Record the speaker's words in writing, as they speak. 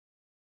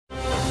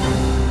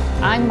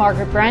I'm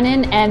Margaret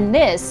Brennan, and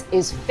this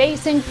is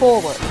Facing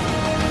Forward.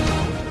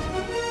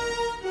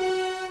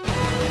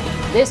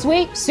 This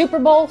week, Super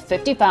Bowl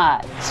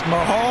 55. It's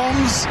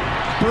Mahomes,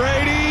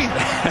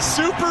 Brady,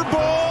 Super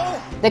Bowl.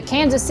 The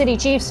Kansas City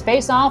Chiefs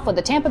face off with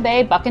the Tampa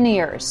Bay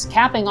Buccaneers,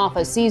 capping off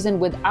a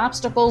season with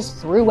obstacles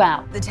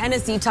throughout. The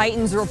Tennessee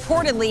Titans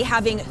reportedly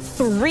having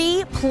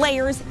 3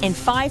 players and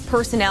 5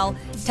 personnel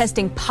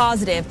testing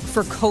positive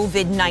for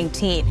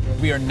COVID-19.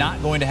 We are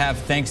not going to have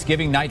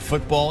Thanksgiving night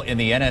football in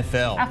the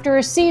NFL. After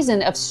a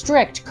season of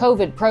strict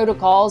COVID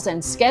protocols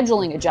and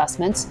scheduling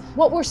adjustments,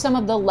 what were some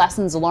of the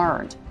lessons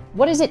learned?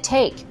 What does it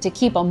take to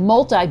keep a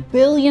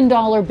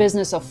multi-billion-dollar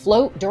business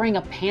afloat during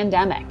a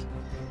pandemic?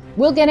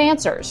 We'll get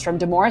answers from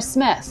DeMaurice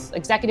Smith,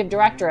 Executive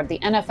Director of the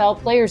NFL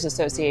Players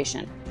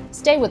Association.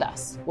 Stay with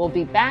us. We'll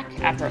be back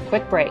after a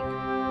quick break.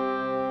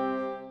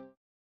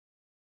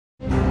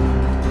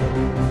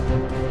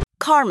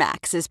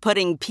 CarMax is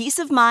putting peace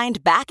of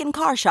mind back in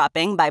car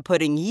shopping by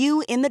putting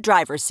you in the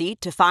driver's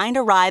seat to find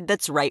a ride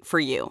that's right for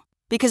you.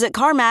 Because at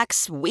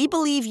CarMax, we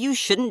believe you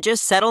shouldn't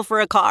just settle for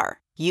a car.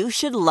 You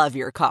should love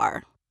your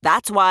car.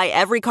 That's why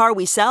every car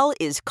we sell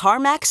is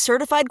CarMax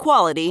certified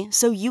quality,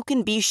 so you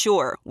can be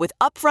sure with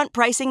upfront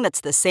pricing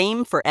that's the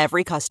same for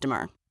every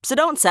customer. So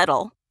don't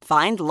settle.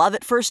 Find love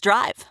at first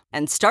drive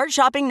and start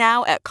shopping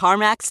now at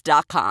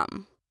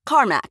CarMax.com.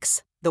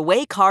 CarMax, the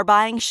way car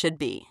buying should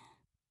be.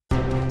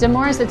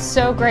 DeMaurice, it's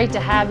so great to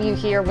have you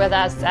here with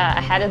us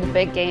ahead of the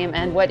big game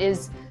and what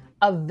is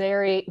a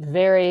very,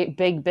 very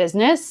big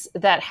business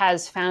that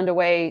has found a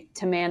way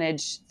to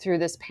manage through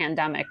this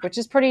pandemic, which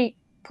is pretty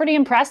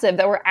impressive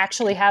that we're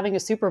actually having a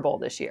Super Bowl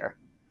this year.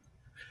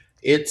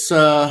 It's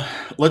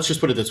let's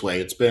just put it this way.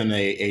 It's been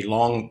a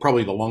long,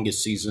 probably the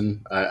longest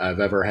season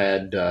I've ever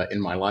had in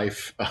my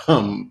life,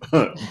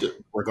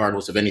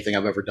 regardless of anything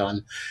I've ever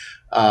done.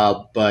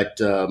 But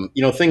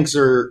things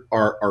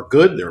are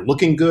good. They're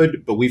looking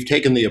good, but we've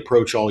taken the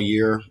approach all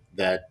year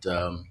that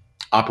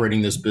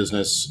operating this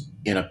business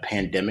in a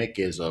pandemic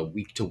is a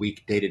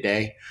week-to-week,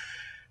 day-to-day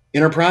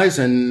enterprise.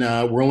 And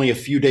we're only a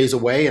few days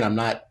away, and I'm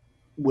not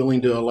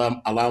willing to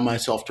allow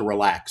myself to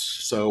relax.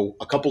 So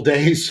a couple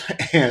days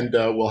and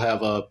we'll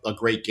have a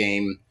great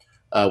game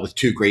with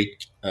 2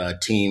 great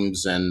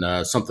teams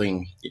and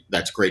something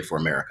that's great for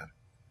America.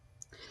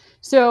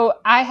 So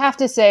I have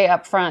to say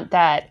up front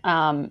that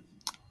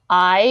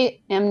I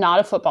am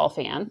not a football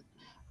fan.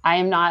 I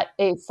am not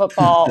a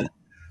football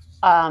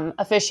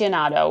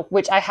aficionado,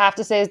 which I have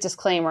to say is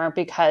disclaimer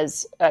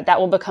because that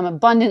will become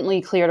abundantly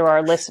clear to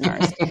our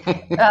listeners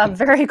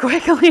very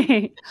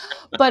quickly.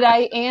 But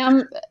I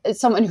am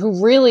someone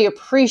who really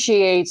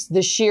appreciates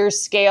the sheer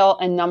scale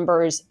and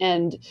numbers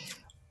and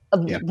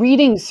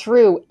reading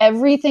through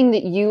everything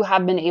that you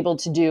have been able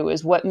to do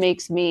is what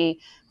makes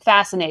me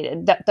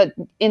fascinated that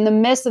in the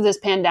midst of this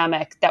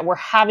pandemic, that we're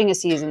having a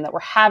season, that we're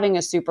having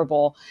a Super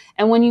Bowl.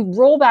 And when you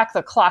roll back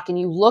the clock and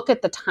you look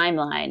at the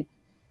timeline,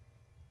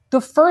 the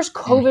first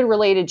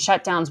COVID-related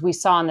shutdowns we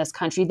saw in this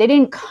country, they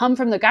didn't come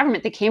from the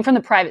government. They came from the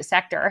private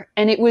sector.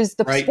 And it was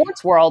the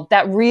sports world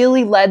that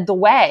really led the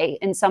way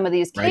in some of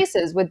these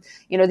cases with,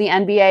 the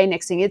NBA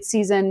nixing its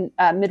season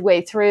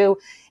midway through.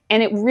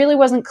 And it really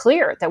wasn't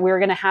clear that we were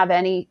going to have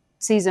any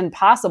season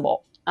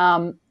possible.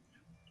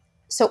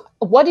 So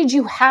what did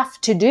you have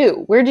to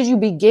do? Where did you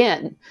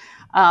begin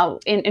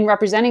in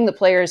representing the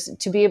players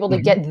to be able to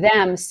get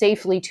them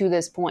safely to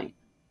this point?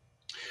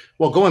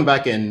 Well, going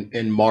back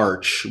in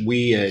March,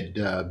 we had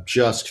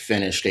just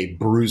finished a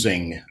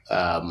bruising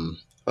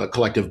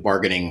collective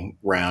bargaining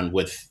round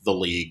with the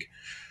league.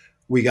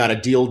 We got a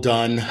deal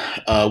done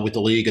with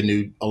the league, a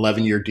new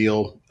 11-year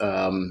deal.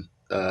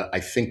 I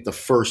think the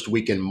first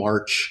week in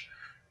March,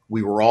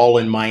 we were all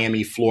in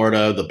Miami,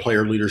 Florida, the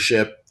player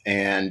leadership,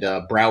 and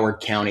Broward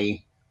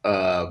County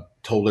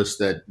told us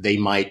that they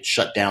might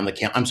shut down the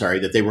county. I'm sorry,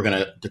 that they were going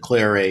to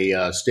declare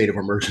a state of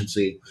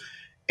emergency.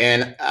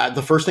 And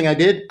the first thing I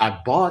did, I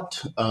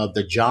bought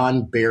the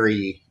John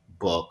Barry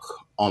book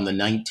on the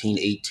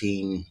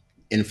 1918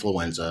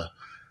 influenza.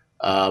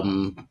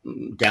 Downloaded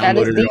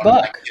it on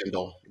my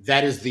Kindle.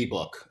 That is the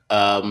book.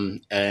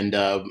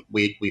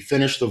 We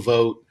finished the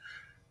vote,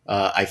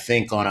 I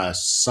think, on a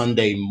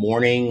Sunday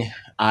morning.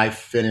 I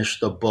finished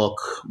the book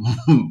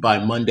by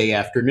Monday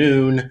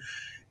afternoon,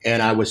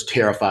 and I was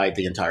terrified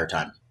the entire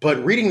time.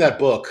 But reading that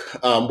book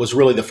was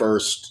really the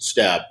first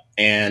step.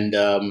 And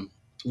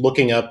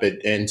looking up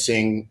at and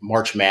seeing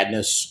March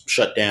Madness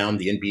shut down,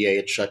 the NBA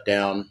had shut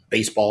down,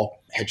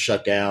 baseball had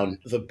shut down.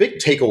 The big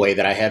takeaway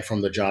that I had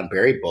from the John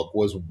Barry book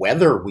was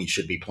whether we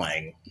should be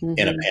playing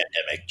in a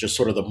pandemic, just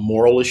sort of the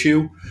moral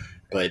issue.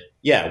 But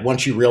yeah,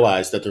 once you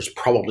realize that there's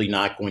probably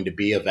not going to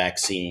be a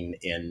vaccine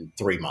in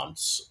 3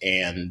 months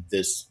and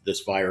this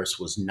virus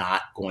was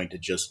not going to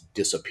just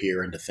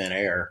disappear into thin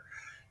air,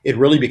 it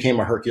really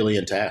became a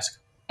Herculean task.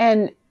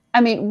 And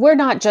I mean, we're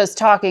not just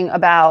talking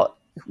about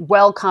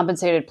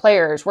well-compensated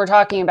players. We're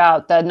talking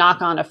about the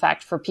knock-on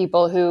effect for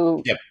people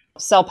who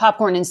sell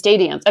popcorn in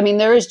stadiums. I mean,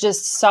 there is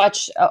just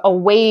such a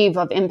wave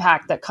of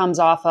impact that comes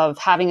off of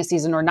having a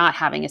season or not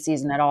having a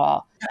season at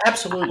all.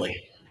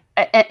 Absolutely.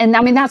 And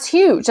I mean, that's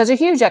huge. That's a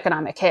huge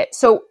economic hit.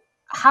 So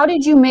how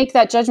did you make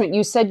that judgment?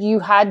 You said you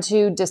had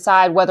to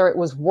decide whether it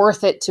was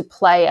worth it to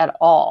play at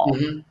all.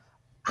 Mm-hmm.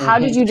 How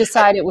did you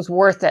decide it was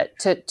worth it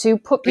to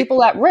put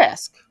people at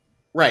risk?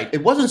 Right.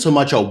 It wasn't so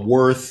much a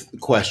worth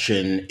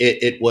question.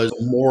 It was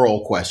a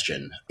moral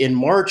question. In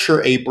March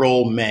or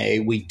April, May,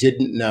 we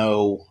didn't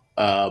know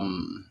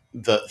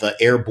the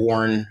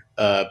airborne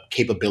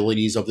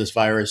capabilities of this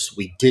virus.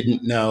 We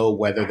didn't know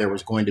whether there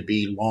was going to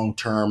be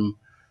long-term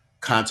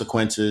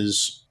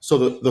consequences. So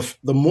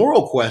the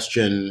moral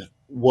question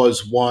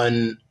was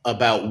one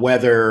about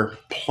whether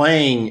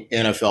playing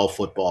NFL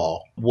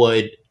football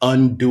would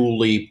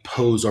unduly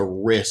pose a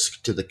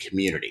risk to the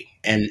community,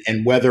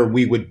 and whether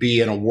we would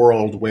be in a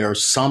world where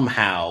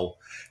somehow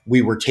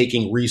we were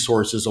taking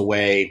resources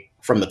away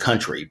from the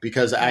country.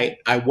 Because I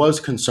was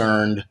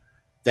concerned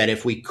that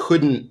if we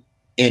couldn't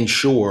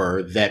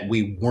ensure that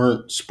we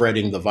weren't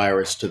spreading the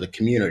virus to the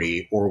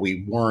community, or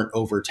we weren't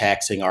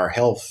overtaxing our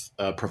health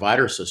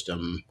provider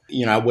system,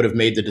 I would have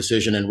made the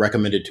decision and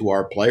recommended to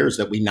our players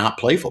that we not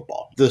play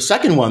football. The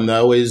second one,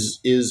 though, is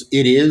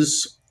it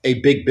is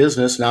a big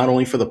business, not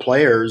only for the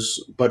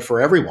players, but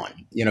for everyone.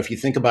 If you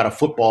think about a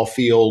football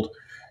field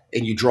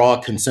and you draw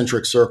a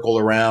concentric circle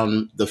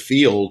around the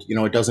field,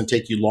 it doesn't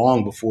take you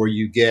long before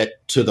you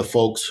get to the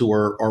folks who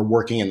are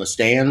working in the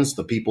stands,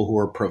 the people who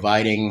are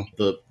providing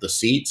the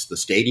seats, the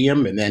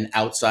stadium, and then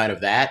outside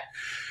of that,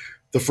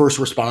 the first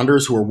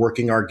responders who are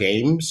working our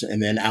games,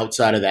 and then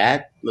outside of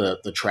that,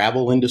 the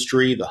travel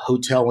industry, the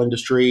hotel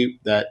industry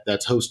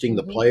that's hosting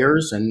the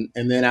players, and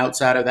then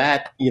outside of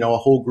that, a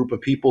whole group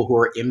of people who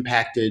are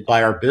impacted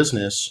by our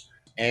business.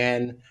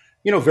 And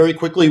very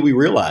quickly we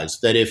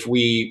realized that if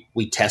we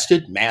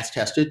mass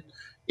tested,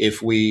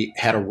 if we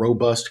had a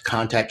robust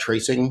contact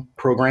tracing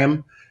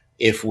program,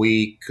 if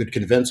we could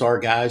convince our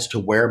guys to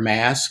wear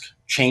masks,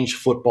 change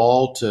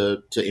football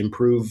to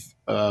improve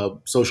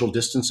social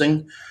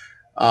distancing,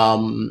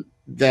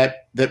 that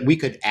we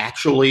could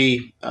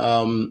actually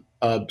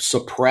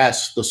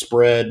suppress the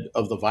spread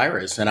of the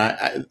virus. And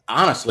I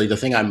honestly, the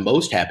thing I'm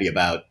most happy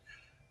about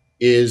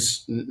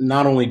is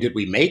not only did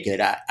we make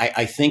it,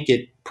 I think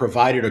it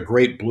provided a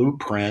great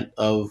blueprint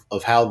of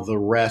how the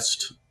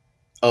rest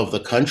of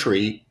the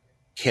country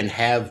can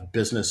have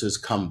businesses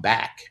come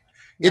back.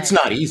 Right. It's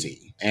not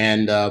easy.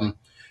 And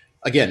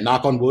again,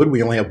 knock on wood,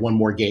 we only have one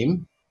more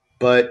game,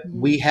 but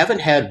we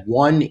haven't had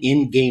one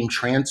in-game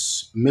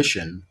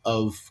transmission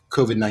of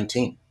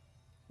COVID-19,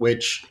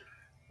 which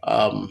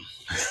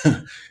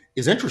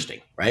is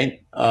interesting,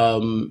 right?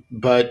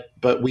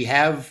 But we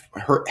have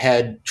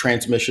had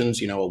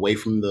transmissions, away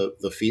from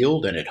the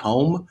field and at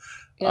home.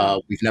 Yeah.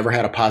 We've never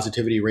had a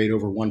positivity rate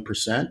over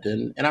 1%,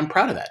 and I'm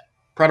proud of that.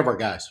 Proud of our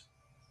guys.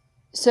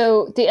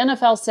 So the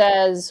NFL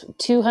says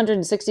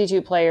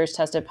 262 players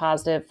tested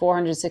positive,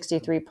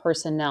 463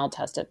 personnel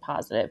tested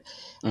positive.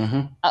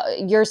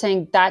 Mm-hmm. You're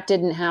saying that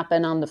didn't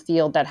happen on the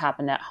field, that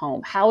happened at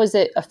home. How has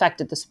it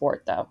affected the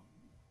sport, though?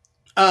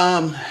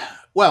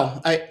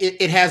 Well,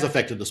 it has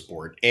affected the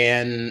sport,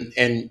 and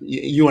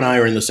you and I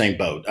are in the same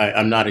boat.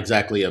 I'm not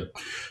exactly a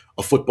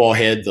football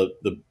head.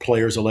 The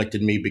players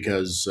elected me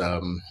because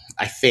I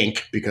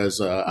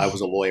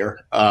was a lawyer.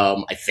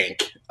 I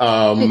think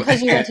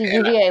because you went to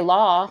UVA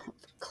Law.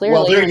 Clearly,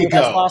 well, there one of you the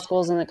best law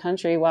schools in the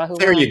country. Wahoo!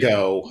 There you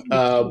go.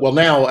 Well,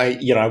 now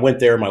I went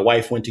there. My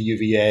wife went to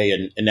UVA,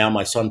 and now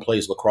my son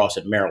plays lacrosse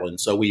at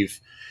Maryland. So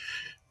we've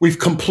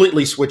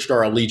completely switched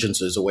our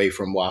allegiances away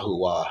from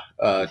Wahoo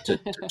to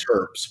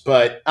Terps.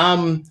 But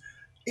I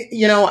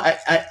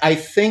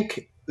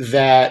think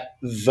that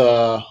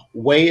the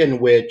way in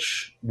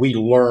which we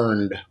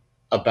learned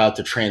about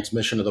the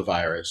transmission of the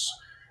virus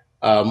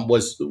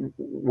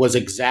was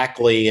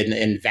exactly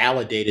and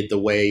validated the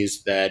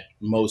ways that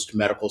most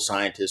medical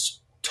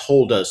scientists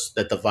told us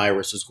that the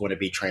virus is going to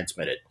be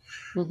transmitted.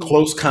 Mm-hmm.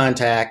 Close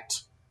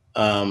contact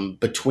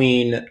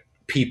between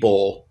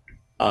people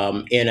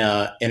in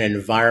an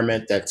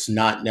environment that's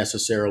not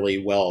necessarily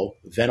well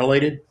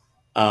ventilated,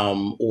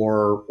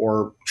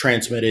 or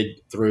transmitted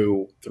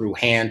through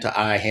hand to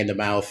eye, hand to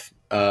mouth.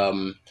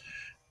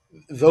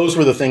 Those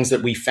were the things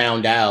that we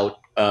found out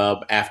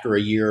after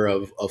a year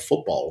of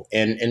football,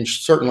 and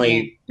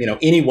certainly,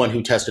 anyone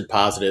who tested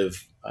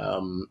positive,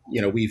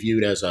 we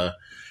viewed as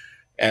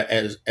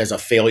a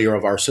failure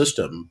of our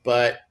system.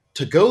 But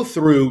to go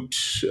through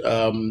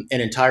an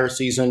entire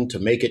season, to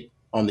make it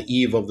on the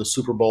eve of the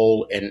Super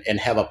Bowl and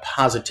have a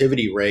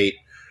positivity rate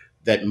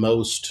that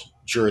most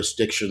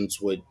jurisdictions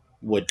would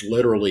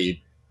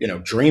literally,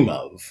 dream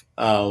of,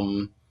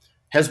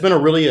 has been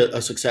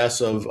a success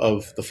of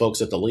the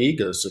folks at the league,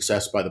 a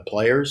success by the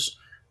players.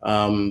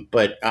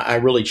 But I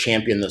really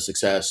champion the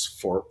success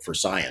for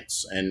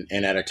science.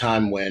 And at a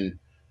time when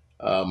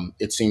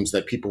it seems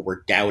that people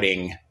were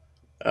doubting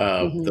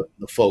the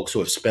folks who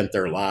have spent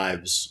their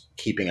lives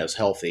keeping us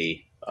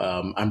healthy,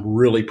 I'm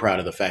really proud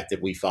of the fact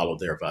that we followed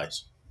their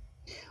advice.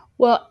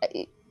 Well,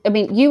 I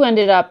mean, you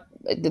ended up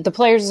the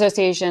Players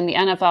Association, the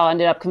NFL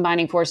ended up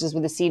combining forces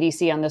with the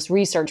CDC on this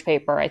research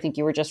paper I think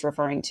you were just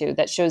referring to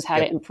that shows how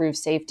to improve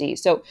safety.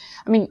 So,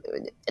 I mean,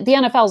 the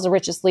NFL is the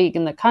richest league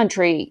in the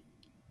country.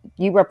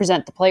 You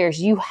represent the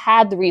players. You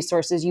had the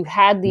resources. You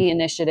had the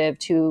initiative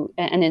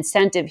an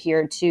incentive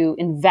here to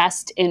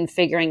invest in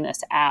figuring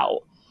this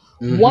out.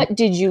 Mm-hmm. What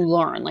did you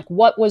learn? Like,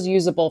 what was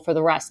usable for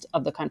the rest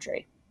of the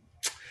country?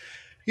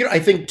 I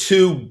think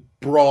two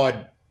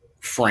broad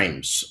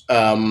frames.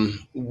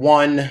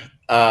 One,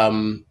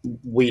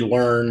 we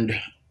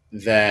learned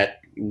that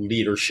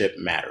leadership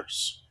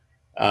matters.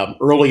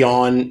 Early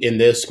on in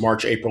this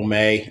March, April,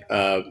 May,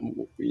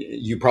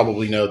 you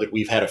probably know that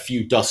we've had a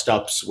few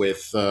dust-ups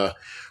with the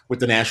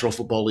National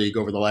Football League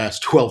over the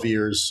last 12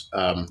 years,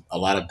 a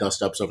lot of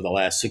dust-ups over the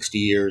last 60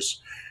 years.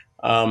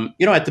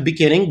 At the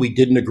beginning, we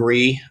didn't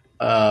agree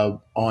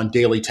on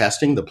daily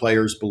testing. The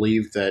players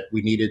believed that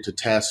we needed to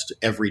test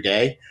every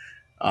day.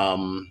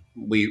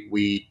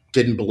 We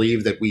didn't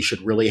believe that we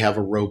should really have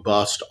a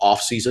robust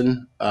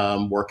off-season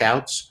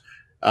workouts.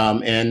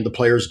 And the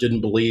players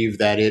didn't believe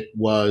that it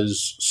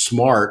was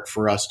smart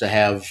for us to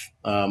have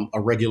a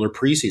regular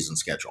preseason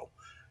schedule.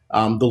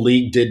 The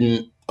league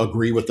didn't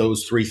agree with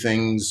those three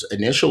things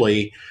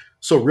initially.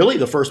 So really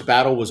the first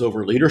battle was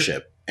over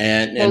leadership.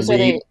 And those are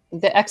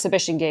the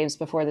exhibition games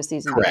before the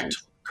season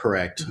begins.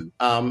 Correct.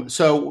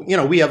 So,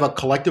 we have a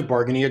collective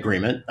bargaining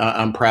agreement.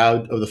 I'm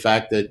proud of the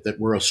fact that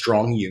we're a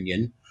strong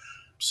union.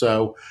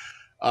 So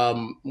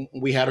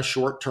we had a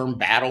short-term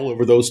battle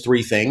over those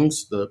three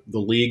things. The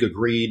league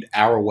agreed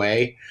our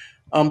way.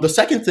 The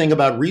second thing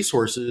about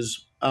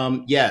resources,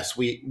 yes,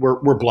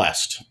 we're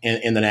blessed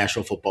in the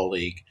National Football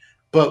League.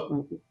 But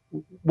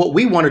what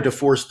we wanted to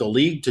force the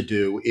league to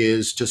do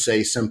is to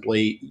say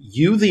simply,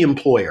 you, the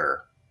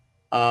employer,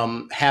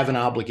 have an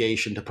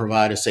obligation to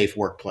provide a safe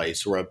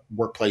workplace or a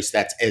workplace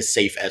that's as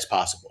safe as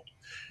possible.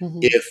 Mm-hmm.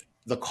 If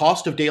the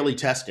cost of daily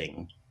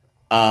testing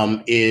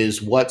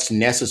is what's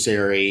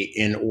necessary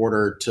in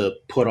order to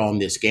put on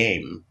this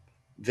game,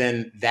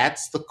 then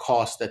that's the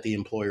cost that the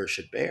employer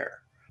should bear.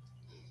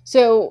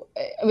 So,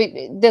 I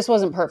mean, this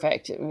wasn't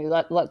perfect. I mean,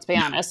 let's be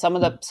honest. Some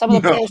of the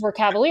players were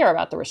cavalier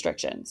about the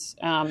restrictions.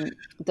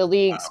 The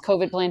league's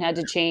COVID plan had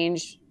to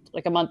change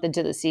like a month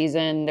into the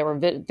season. There were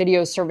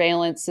video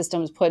surveillance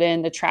systems put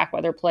in to track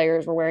whether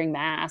players were wearing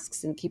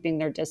masks and keeping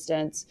their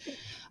distance.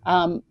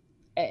 I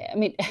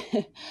mean,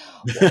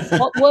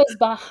 what was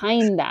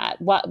behind that?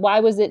 Why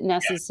was it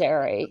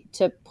necessary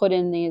to put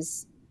in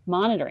these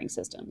monitoring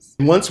systems?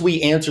 Once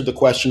we answered the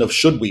question of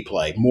should we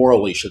play,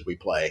 morally should we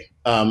play,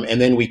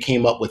 and then we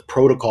came up with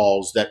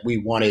protocols that we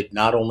wanted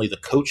not only the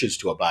coaches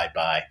to abide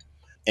by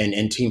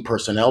and team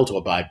personnel to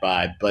abide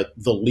by, but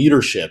the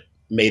leadership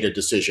made a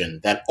decision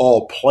that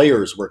all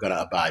players were going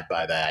to abide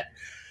by that.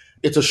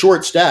 It's a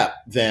short step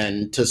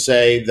then to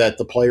say that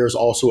the players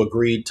also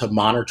agreed to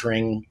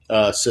monitoring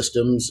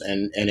systems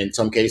and in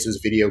some cases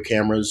video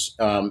cameras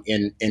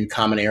in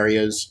common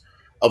areas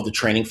of the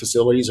training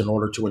facilities in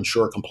order to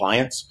ensure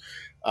compliance.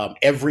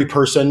 Every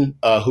person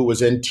who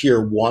was in Tier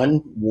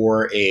 1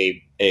 wore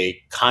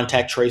a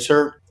contact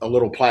tracer, a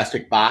little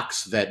plastic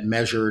box that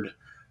measured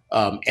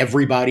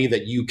everybody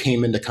that you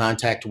came into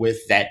contact with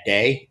that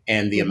day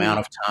and the amount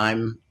of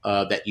time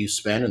that you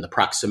spent and the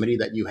proximity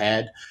that you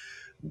had.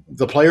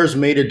 The players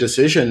made a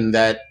decision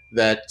that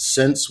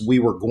since we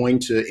were going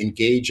to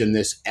engage in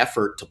this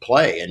effort to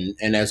play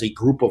and as a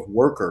group of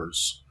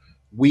workers,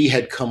 we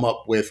had come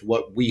up with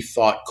what we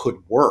thought could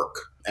work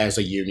as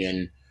a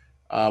union.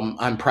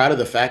 I'm proud of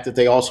the fact that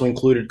they also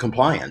included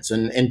compliance.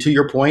 And to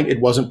your point,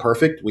 it wasn't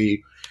perfect.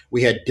 We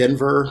had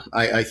Denver,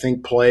 I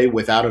think, play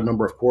without a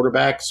number of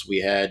quarterbacks. We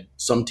had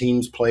some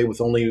teams play with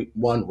only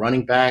one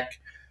running back.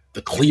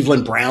 The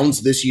Cleveland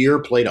Browns this year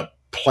played a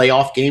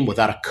playoff game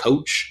without a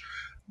coach.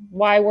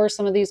 Why were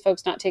some of these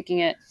folks not taking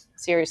it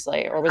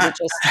seriously, or was it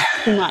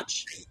just too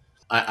much?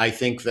 I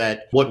think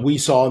that what we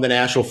saw in the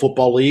National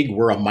Football League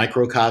were a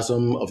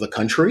microcosm of the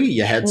country.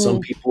 You had some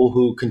people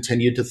who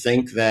continued to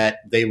think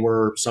that they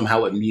were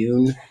somehow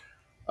immune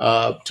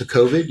to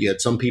COVID. You had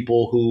some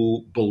people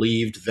who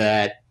believed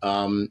that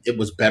it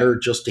was better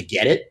just to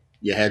get it.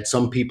 You had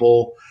some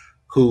people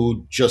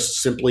who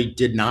just simply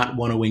did not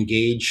want to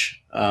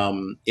engage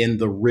in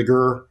the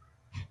rigor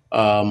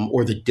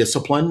or the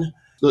discipline.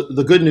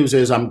 The good news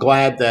is I'm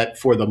glad that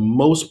for the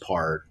most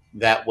part,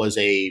 that was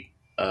a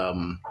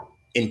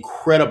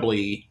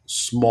incredibly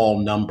small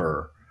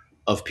number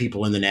of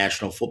people in the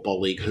National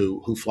Football League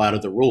who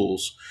flouted the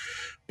rules.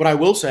 But I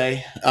will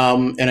say,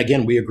 and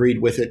again, we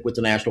agreed with it with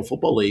the National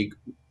Football League,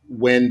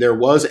 when there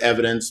was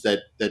evidence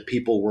that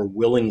people were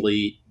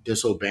willingly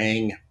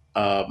disobeying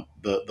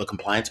the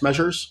compliance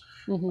measures,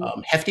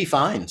 hefty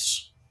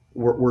fines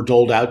were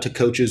doled out to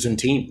coaches and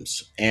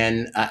teams.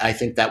 And I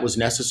think that was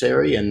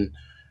necessary. And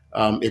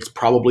it's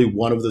probably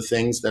one of the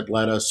things that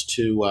led us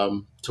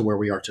to where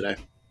we are today.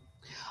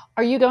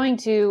 Are you going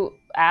to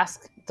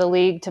ask the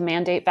league to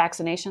mandate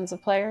vaccinations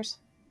of players?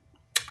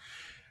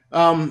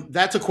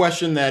 That's a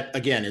question that,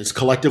 again, is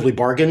collectively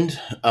bargained.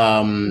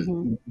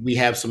 We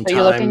have some time. Are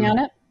you looking at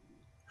it?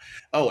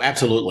 Oh,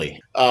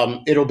 absolutely.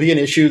 It'll be an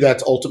issue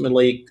that's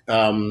ultimately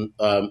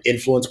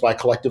influenced by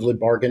collectively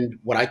bargained.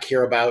 What I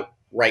care about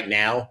right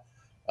now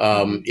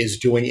is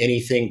doing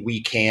anything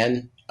we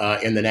can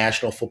in the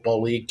National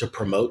Football League to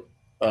promote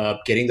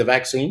getting the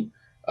vaccine.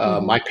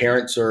 My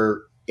parents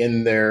are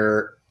in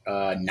their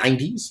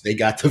 90s. They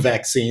got the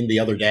vaccine the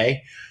other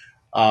day.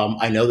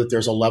 I know that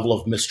there's a level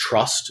of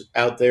mistrust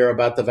out there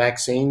about the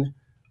vaccine.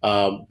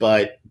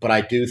 But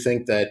I do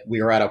think that we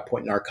are at a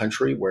point in our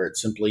country where it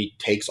simply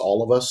takes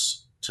all of us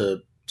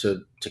to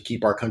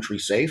keep our country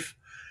safe.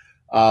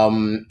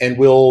 And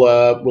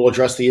we'll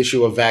address the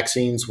issue of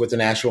vaccines with the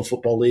National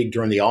Football League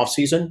during the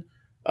offseason.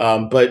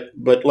 But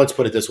let's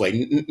put it this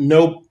way: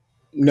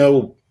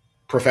 no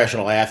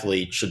professional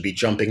athlete should be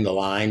jumping the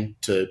line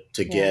to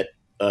get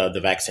the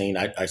vaccine.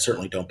 I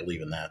certainly don't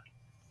believe in that.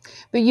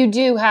 But you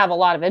do have a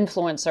lot of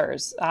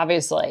influencers,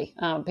 obviously,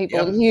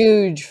 people with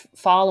huge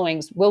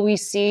followings. Will we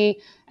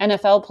see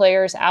NFL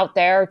players out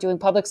there doing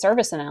public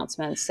service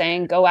announcements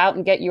saying, go out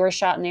and get your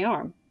shot in the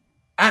arm?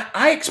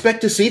 I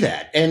expect to see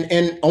that.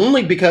 And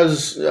only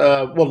because,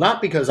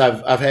 not because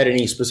I've had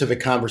any specific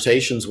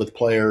conversations with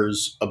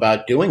players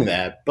about doing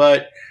that,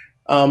 but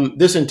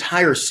this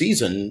entire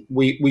season,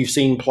 we've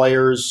seen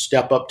players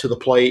step up to the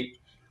plate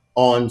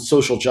on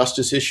social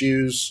justice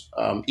issues,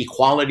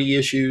 equality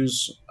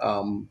issues,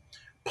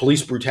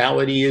 police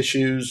brutality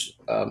issues,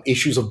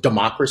 issues of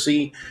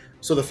democracy.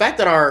 So the fact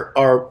that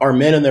our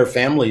men and their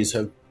families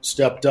have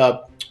stepped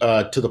up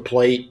to the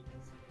plate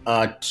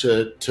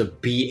to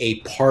be a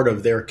part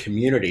of their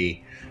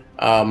community,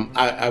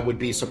 I would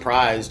be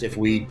surprised if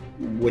we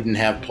wouldn't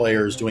have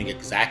players doing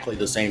exactly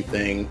the same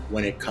thing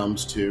when it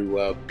comes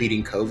to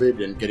beating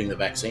COVID and getting the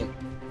vaccine.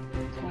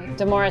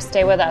 DeMaurice,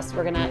 stay with us.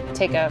 We're going to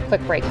take a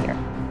quick break here.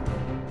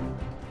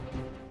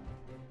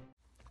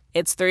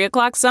 It's 3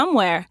 o'clock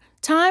somewhere.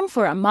 Time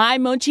for a My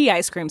Mochi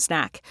ice cream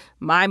snack.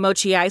 My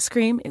Mochi ice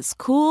cream is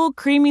cool,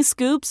 creamy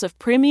scoops of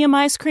premium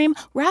ice cream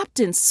wrapped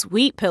in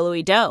sweet,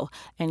 pillowy dough.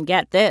 And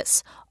get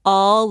this,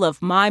 all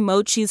of My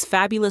Mochi's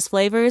fabulous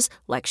flavors,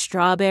 like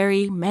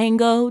strawberry,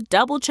 mango,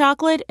 double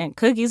chocolate, and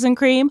cookies and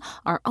cream,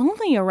 are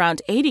only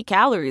around 80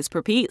 calories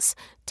per piece.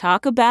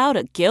 Talk about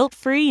a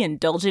guilt-free,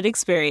 indulgent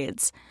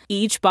experience.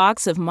 Each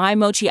box of My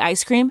Mochi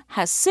ice cream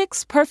has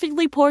 6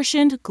 perfectly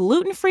portioned,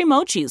 gluten-free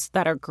mochis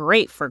that are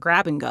great for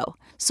grab and go.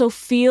 So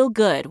feel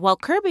good while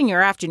curbing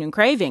your afternoon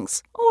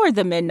cravings, or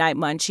the midnight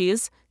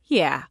munchies.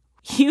 Yeah,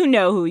 you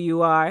know who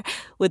you are,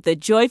 with the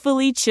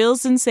joyfully chill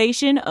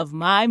sensation of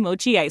My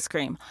Mochi ice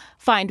cream.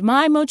 Find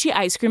My Mochi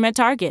ice cream at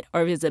Target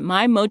or visit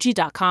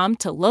MyMochi.com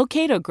to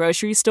locate a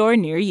grocery store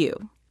near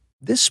you.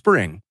 This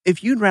spring,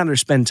 if you'd rather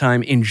spend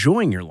time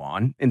enjoying your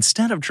lawn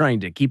instead of trying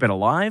to keep it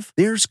alive,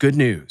 there's good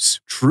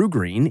news.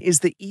 TruGreen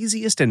is the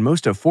easiest and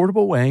most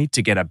affordable way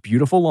to get a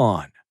beautiful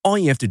lawn. All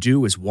you have to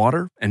do is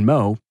water and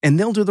mow, and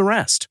they'll do the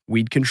rest.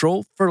 Weed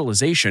control,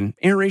 fertilization,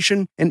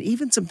 aeration, and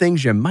even some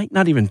things you might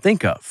not even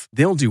think of.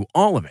 They'll do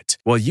all of it,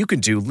 while you can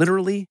do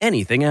literally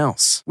anything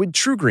else. With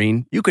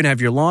TruGreen, you can have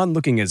your lawn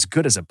looking as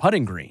good as a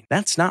putting green.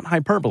 That's not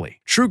hyperbole.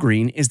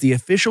 TruGreen is the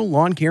official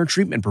lawn care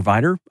treatment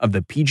provider of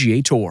the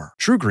PGA Tour.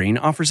 TruGreen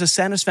offers a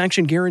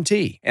satisfaction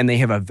guarantee, and they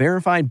have a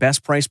verified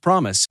best price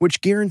promise, which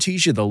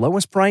guarantees you the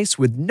lowest price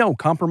with no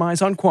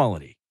compromise on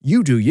quality.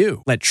 You do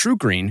you. Let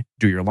TruGreen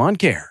do your lawn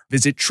care.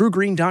 Visit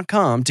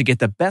TruGreen.com to get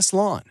the best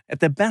lawn at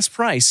the best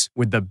price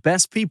with the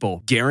best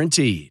people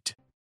guaranteed.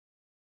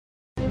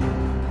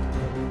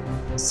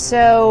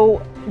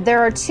 So there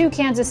are 2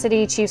 Kansas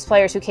City Chiefs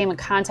players who came in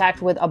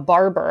contact with a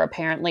barber,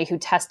 apparently, who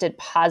tested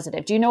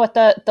positive. Do you know what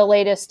the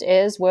latest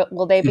is?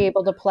 Will they be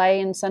able to play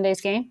in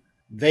Sunday's game?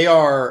 They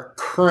are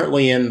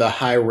currently in the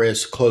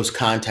high-risk close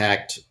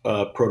contact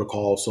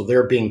protocol, so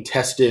they're being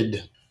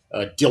tested,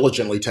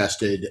 diligently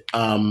tested,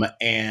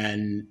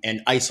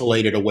 and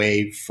isolated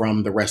away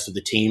from the rest of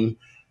the team.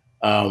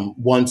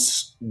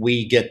 Once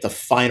we get the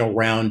final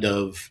round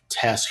of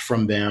tests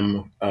from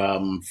them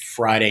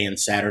Friday and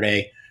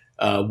Saturday,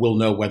 we'll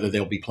know whether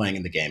they'll be playing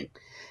in the game.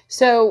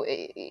 So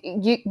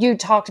you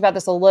talked about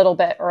this a little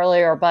bit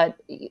earlier, but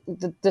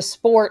the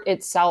sport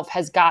itself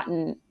has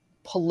gotten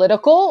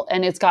political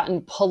and it's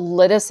gotten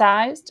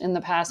politicized in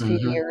the past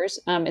few years.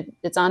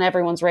 It's on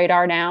everyone's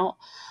radar now.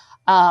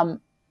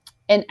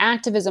 And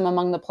activism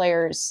among the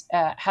players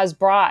has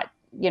brought,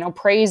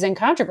 praise and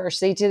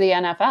controversy to the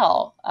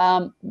NFL.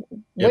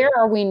 Where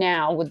are we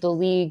now with the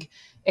league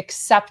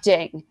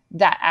accepting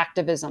that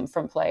activism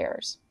from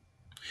players?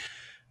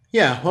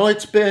 Yeah, well,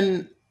 it's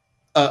been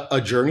a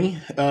journey.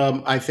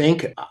 I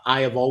think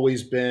I have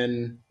always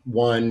been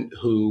one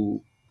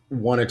who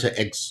wanted to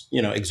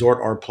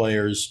exhort our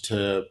players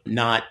to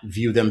not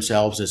view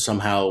themselves as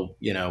somehow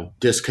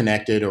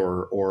disconnected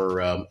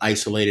or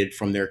isolated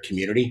from their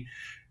community.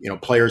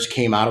 Players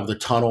came out of the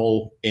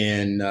tunnel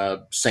in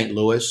St.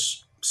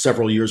 Louis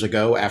several years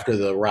ago after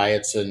the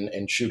riots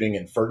and shooting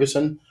in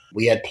Ferguson.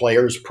 We had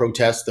players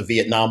protest the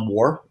Vietnam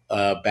War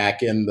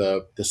back in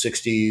the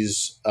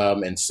 60s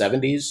and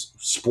 70s.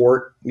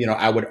 Sport,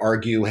 I would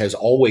argue, has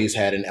always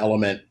had an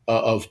element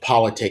of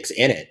politics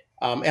in it.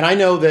 And I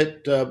know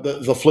that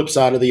the flip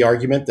side of the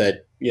argument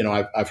that,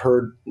 I've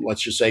heard,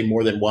 let's just say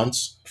more than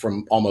once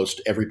from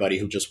almost everybody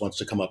who just wants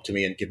to come up to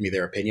me and give me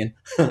their opinion,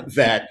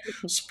 that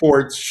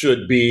sports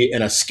should be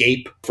an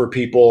escape for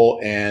people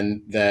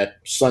and that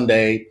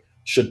Sunday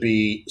should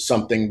be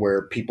something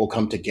where people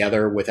come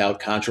together without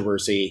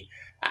controversy.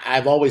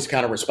 I've always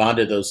kind of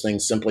responded to those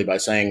things simply by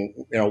saying,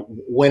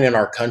 when in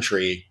our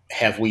country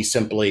have we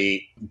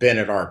simply been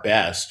at our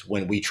best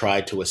when we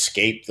try to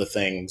escape the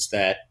things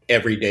that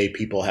everyday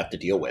people have to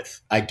deal with?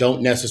 I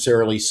don't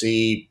necessarily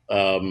see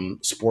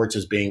sports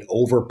as being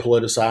over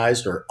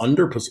politicized or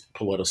under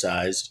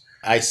politicized.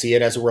 I see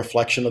it as a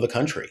reflection of the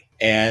country.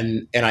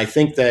 And I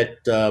think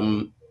that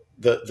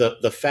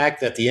the fact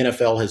that the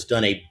NFL has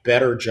done a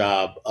better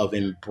job of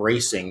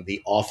embracing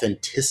the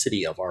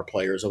authenticity of our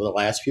players over the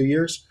last few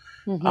years,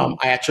 I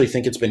actually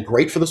think it's been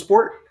great for the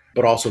sport,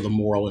 but also the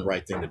moral and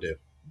right thing to do.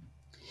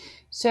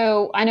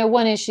 So I know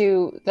one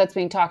issue that's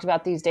being talked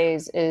about these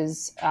days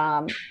is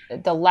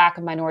the lack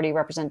of minority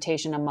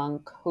representation among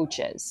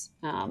coaches.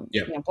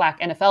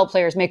 Black NFL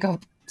players make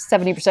up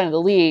 70% of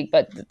the league,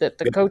 but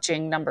the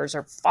coaching numbers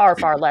are far,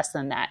 far less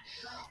than that.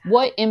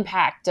 What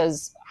impact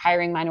does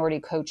hiring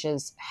minority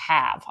coaches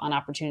have on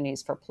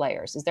opportunities for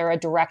players? Is there a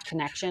direct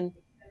connection?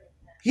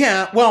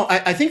 Yeah, well,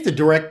 I think the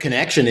direct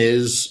connection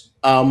is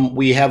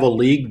we have a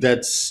league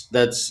that's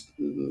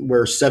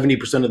where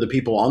 70% of the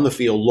people on the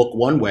field look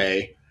one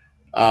way.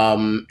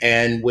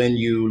 And when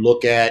you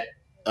look at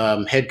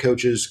head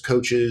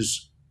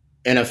coaches,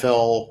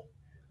 NFL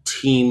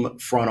team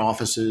front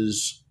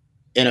offices,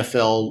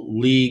 NFL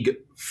league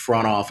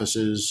front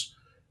offices,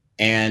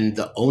 and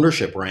the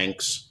ownership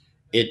ranks,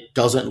 it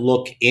doesn't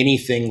look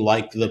anything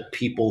like the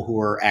people who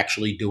are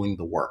actually doing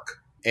the work.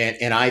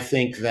 And I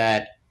think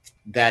that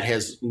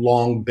has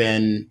long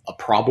been a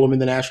problem in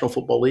the National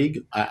Football League.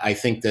 I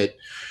think that,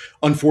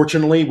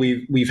 unfortunately,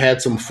 we've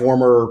had some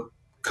former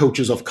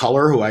coaches of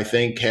color who I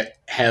think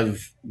have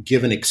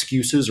given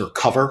excuses or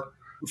cover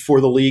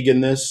for the league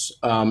in this,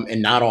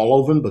 and not all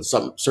of them, but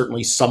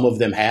certainly some of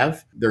them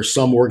have. There's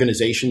some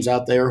organizations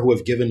out there who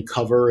have given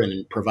cover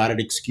and provided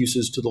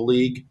excuses to the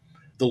league.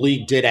 The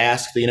league did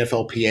ask the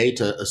NFLPA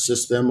to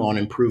assist them on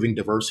improving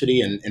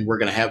diversity, and we're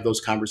going to have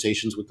those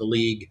conversations with the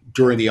league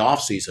during the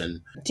offseason.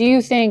 Do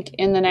you think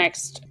in the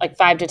next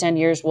 5 to 10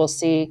 years we'll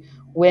see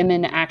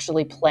women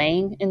actually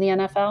playing in the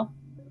NFL?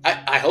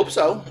 I hope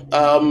so.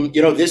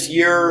 This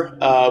year,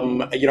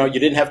 you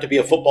didn't have to be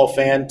a football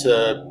fan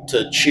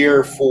to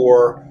cheer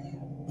for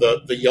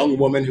the young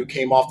woman who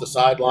came off the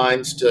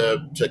sidelines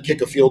to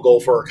kick a field goal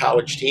for her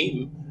college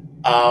team.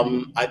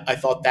 I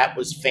thought that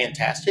was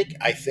fantastic.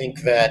 I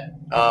think that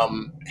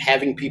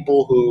having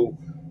people who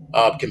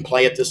can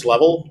play at this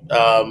level,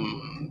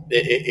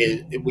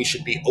 we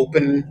should be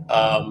open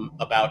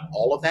about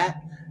all of that.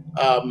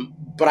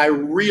 But I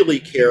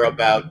really care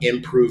about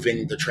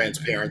improving the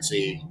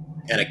transparency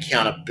and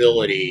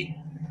accountability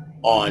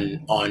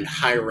on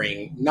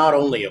hiring, not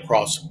only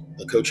across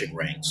the coaching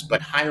ranks,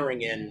 but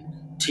hiring in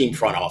team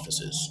front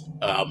offices.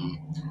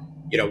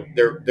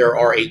 There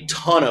are a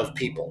ton of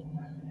people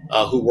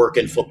who work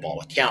in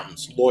football: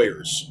 accountants,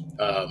 lawyers,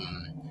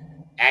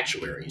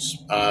 actuaries,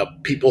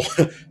 people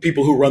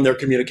who run their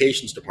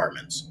communications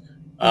departments.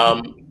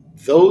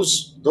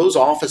 Those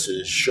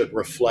offices should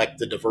reflect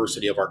the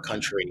diversity of our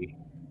country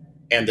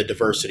and the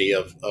diversity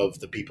of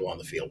the people on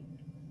the field.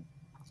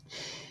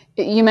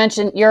 You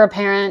mentioned you're a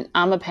parent.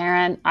 I'm a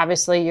parent.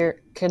 Obviously, you're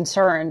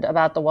concerned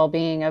about the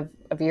well-being of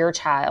your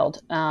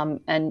child,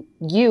 and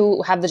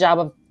you have the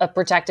job of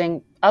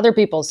protecting other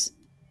people's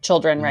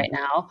children right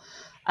now.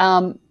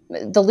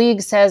 The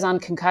league says on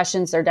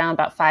concussions, they're down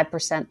about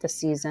 5% this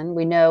season.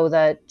 We know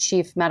the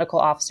chief medical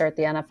officer at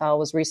the NFL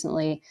was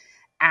recently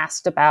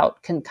asked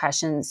about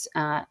concussions,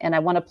 and I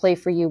want to play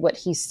for you what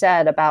he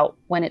said about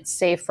when it's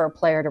safe for a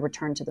player to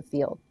return to the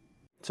field.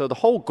 So the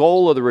whole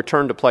goal of the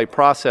return to play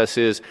process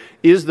is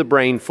the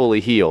brain fully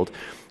healed?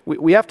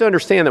 We have to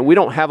understand that we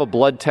don't have a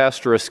blood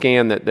test or a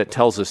scan that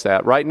tells us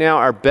that. Right now,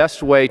 our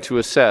best way to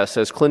assess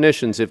as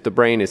clinicians if the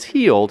brain is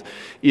healed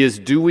is,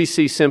 do we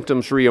see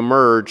symptoms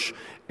reemerge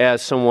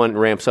as someone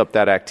ramps up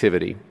that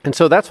activity? And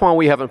so that's why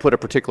we haven't put a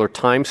particular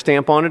time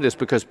stamp on it, is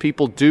because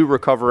people do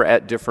recover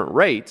at different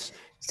rates.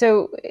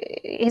 So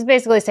he's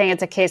basically saying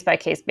it's a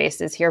case-by-case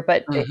basis here,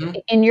 but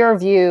in your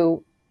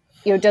view,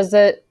 does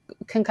the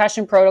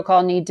concussion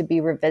protocol need to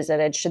be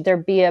revisited? Should there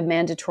be a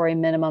mandatory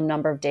minimum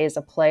number of days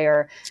a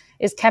player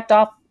is kept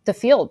off the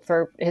field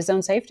for his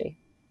own safety?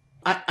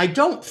 I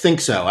don't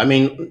think so. I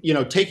mean,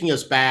 taking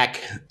us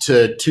back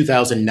to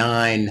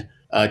 2009,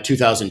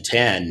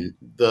 2010,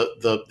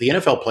 the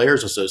NFL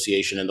Players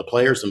Association and the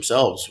players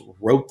themselves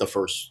wrote the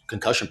first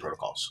concussion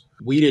protocols.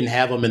 We didn't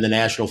have them in the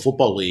National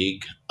Football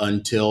League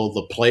until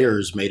the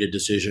players made a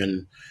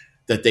decision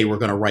that they were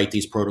going to write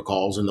these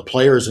protocols, and the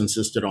players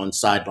insisted on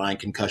sideline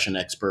concussion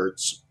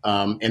experts,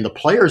 and the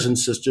players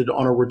insisted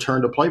on a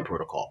return to play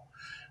protocol.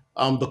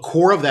 The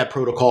core of that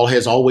protocol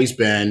has always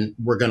been,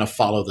 we're going to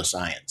follow the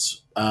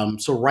science.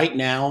 So right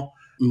now,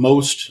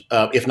 most,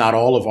 if not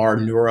all of our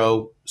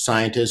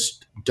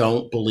neuroscientists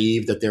don't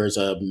believe that there's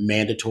a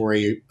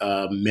mandatory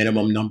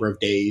minimum number of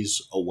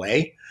days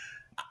away.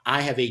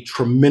 I have a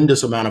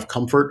tremendous amount of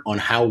comfort on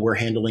how we're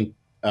handling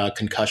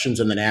concussions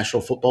in the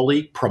National Football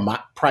League,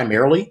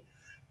 primarily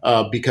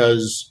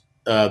because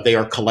they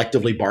are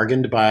collectively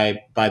bargained by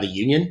the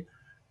union.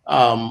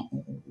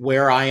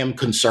 Where I am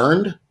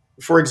concerned,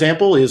 for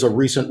example, is a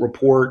recent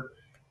report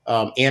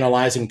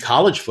analyzing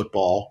college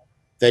football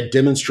that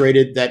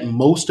demonstrated that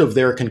most of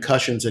their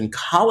concussions in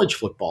college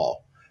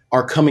football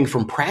are coming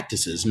from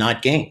practices,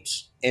 not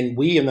games. And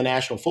we in the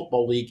National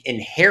Football League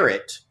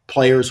inherit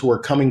players who are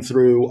coming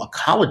through a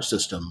college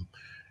system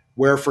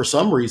where for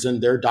some reason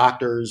their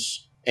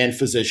doctors and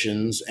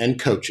physicians and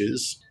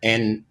coaches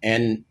and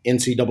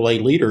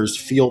NCAA leaders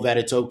feel that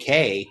it's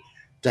okay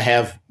to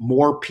have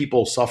more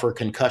people suffer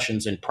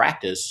concussions in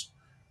practice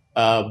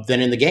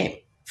than in the game.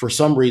 For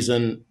some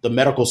reason, the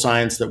medical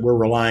science that we're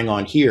relying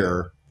on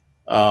here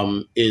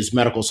is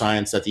medical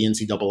science that the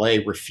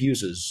NCAA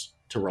refuses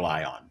to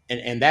rely on.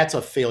 And that's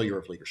a failure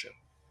of leadership.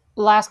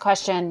 Last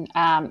question.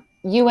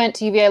 You went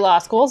to UVA Law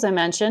School, as I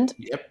mentioned.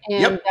 Yep.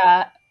 And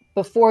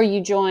before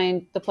you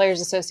joined the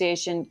Players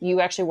Association,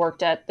 you actually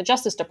worked at the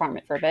Justice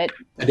Department for a bit.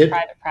 I did.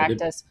 Private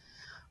practice.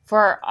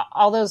 For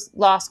all those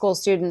law school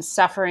students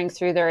suffering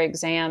through their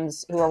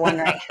exams who are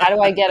wondering, how do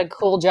I get a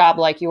cool job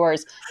like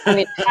yours? I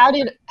mean, how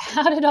did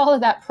all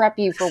of that prep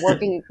you for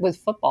working with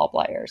football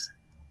players?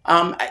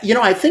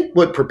 I think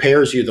what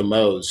prepares you the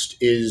most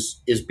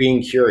is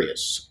being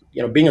curious.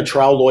 Being a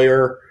trial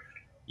lawyer,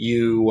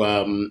 you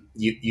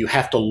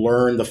have to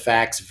learn the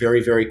facts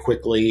very, very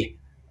quickly.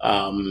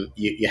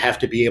 You have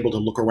to be able to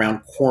look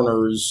around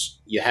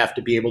corners. You have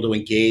to be able to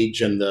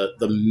engage in the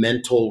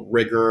mental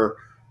rigor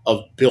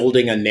of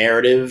building a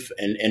narrative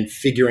and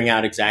figuring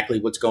out exactly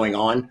what's going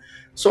on.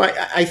 So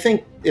I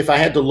think if I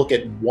had to look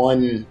at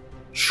one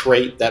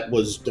trait that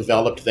was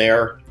developed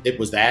there, it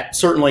was that.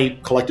 Certainly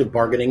collective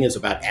bargaining is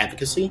about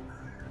advocacy.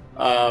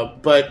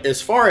 But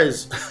as far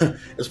as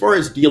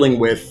dealing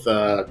with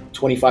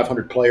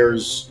 2,500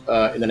 players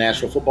in the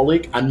National Football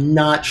League, I'm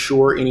not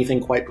sure anything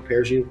quite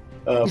prepares you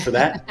for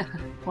that.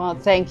 Well,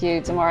 thank you,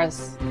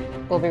 Damaris.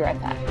 We'll be right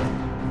back.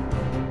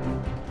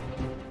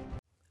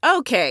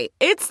 Okay,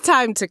 it's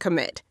time to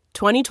commit.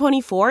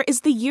 2024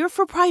 is the year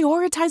for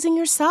prioritizing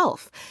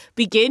yourself.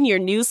 Begin your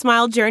new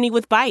smile journey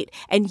with Byte,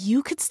 and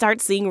you could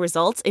start seeing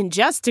results in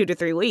just 2 to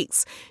 3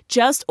 weeks.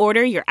 Just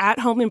order your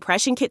at-home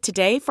impression kit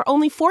today for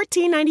only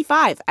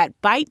 $14.95 at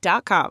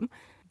Byte.com.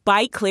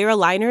 Byte Clear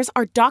aligners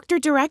are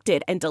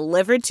doctor-directed and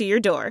delivered to your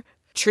door.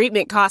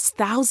 Treatment costs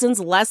thousands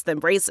less than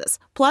braces.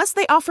 Plus,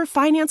 they offer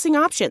financing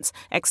options,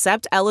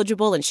 accept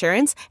eligible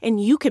insurance,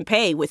 and you can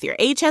pay with your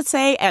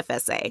HSA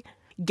FSA.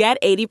 Get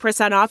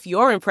 80% off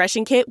your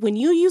impression kit when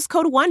you use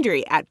code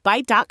WONDERY at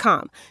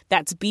Byte.com.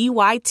 That's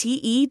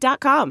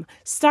BYTE.com.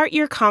 Start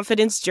your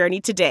confidence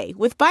journey today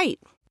with Byte.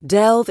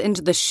 Delve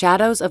into the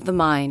shadows of the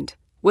mind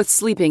with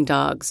Sleeping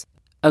Dogs,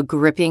 a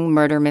gripping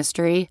murder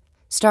mystery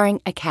starring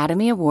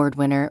Academy Award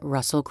winner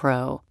Russell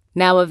Crowe.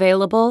 Now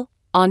available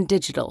on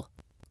digital.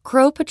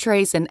 Crowe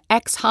portrays an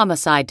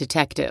ex-homicide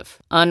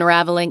detective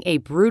unraveling a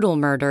brutal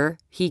murder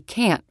he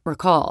can't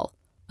recall.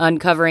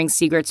 Uncovering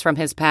secrets from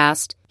his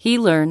past, he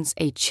learns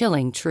a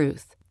chilling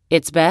truth.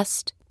 It's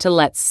best to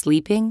let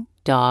sleeping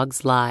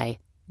dogs lie.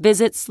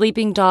 Visit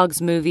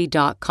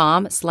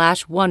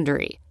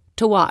sleepingdogsmovie.com/Wondery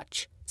to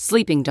watch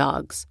Sleeping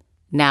Dogs,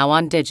 now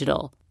on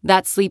digital.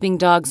 That's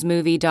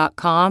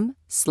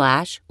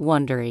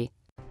sleepingdogsmovie.com/Wondery.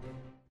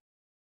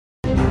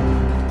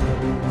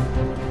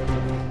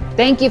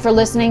 Thank you for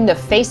listening to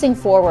Facing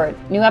Forward.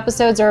 New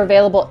episodes are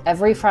available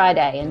every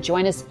Friday, and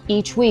join us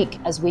each week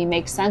as we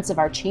make sense of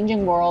our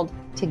changing world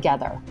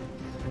together.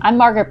 I'm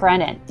Margaret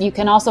Brennan. You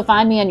can also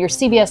find me on your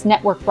CBS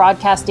network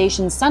broadcast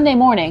stations Sunday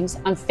mornings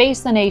on Face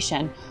the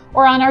Nation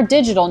or on our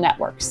digital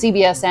network,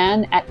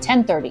 CBSN, at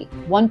 10:30,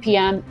 1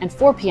 p.m., and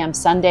 4 p.m.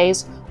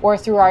 Sundays, or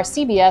through our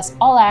CBS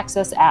All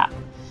Access app.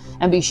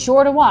 And be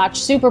sure to watch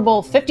Super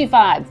Bowl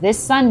 55 this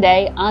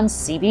Sunday on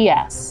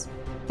CBS.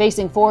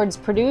 Facing Forward is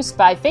produced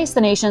by Face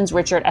the Nation's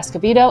Richard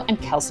Escovedo and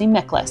Kelsey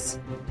Miklas.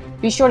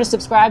 Be sure to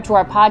subscribe to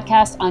our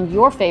podcast on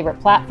your favorite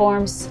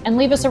platforms and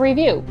leave us a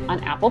review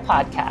on Apple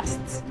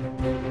Podcasts.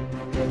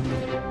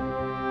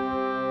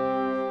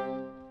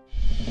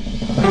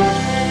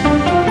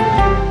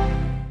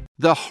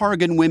 The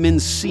Hargan women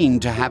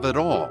seemed to have it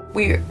all.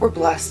 We were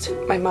blessed.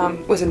 My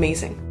mom was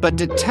amazing. But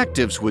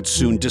detectives would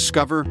soon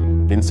discover...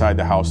 inside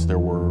the house, there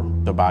were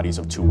the bodies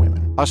of 2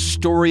 women. A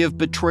story of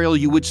betrayal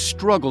you would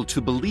struggle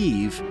to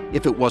believe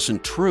if it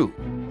wasn't true.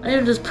 I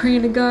am just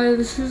praying to God,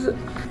 this is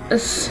a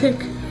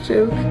sick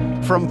joke.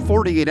 From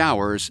 48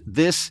 Hours,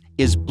 this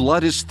is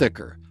Blood is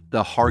Thicker,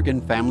 the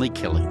Hargan Family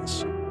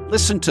Killings.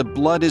 Listen to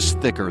Blood is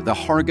Thicker, the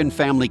Hargan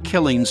Family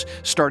Killings,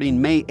 starting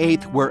May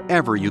 8th,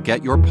 wherever you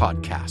get your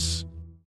podcasts.